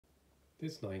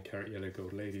This 9-carat yellow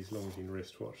gold ladies Longines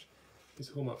wristwatch is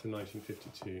hallmarked from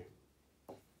 1952.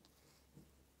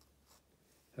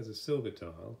 Has a silver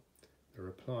dial, a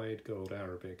applied gold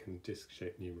Arabic and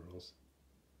disc-shaped numerals.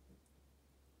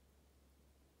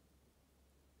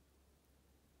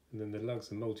 And then the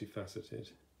lugs are multifaceted,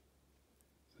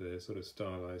 so they're sort of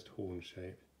stylised horn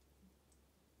shape.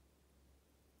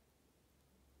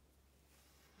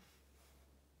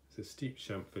 There's a steep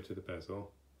chamfer to the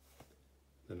bezel,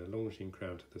 then a Longines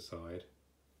crown to the side,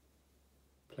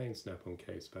 plain snap-on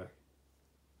caseback,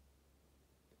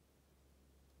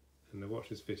 and the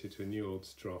watch is fitted to a new old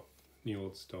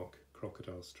stock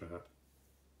crocodile strap.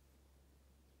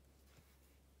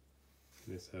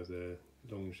 And this has a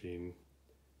Longines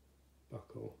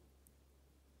buckle.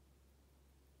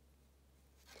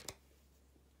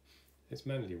 It's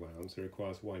manually wound, so it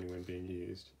requires winding when being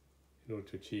used. In order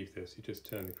to achieve this, you just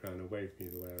turn the crown away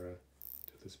from the wearer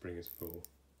till the spring is full.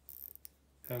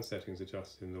 Hand settings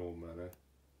adjusted in the normal manner,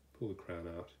 pull the crown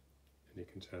out, and you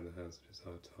can turn the hands at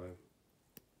desired time.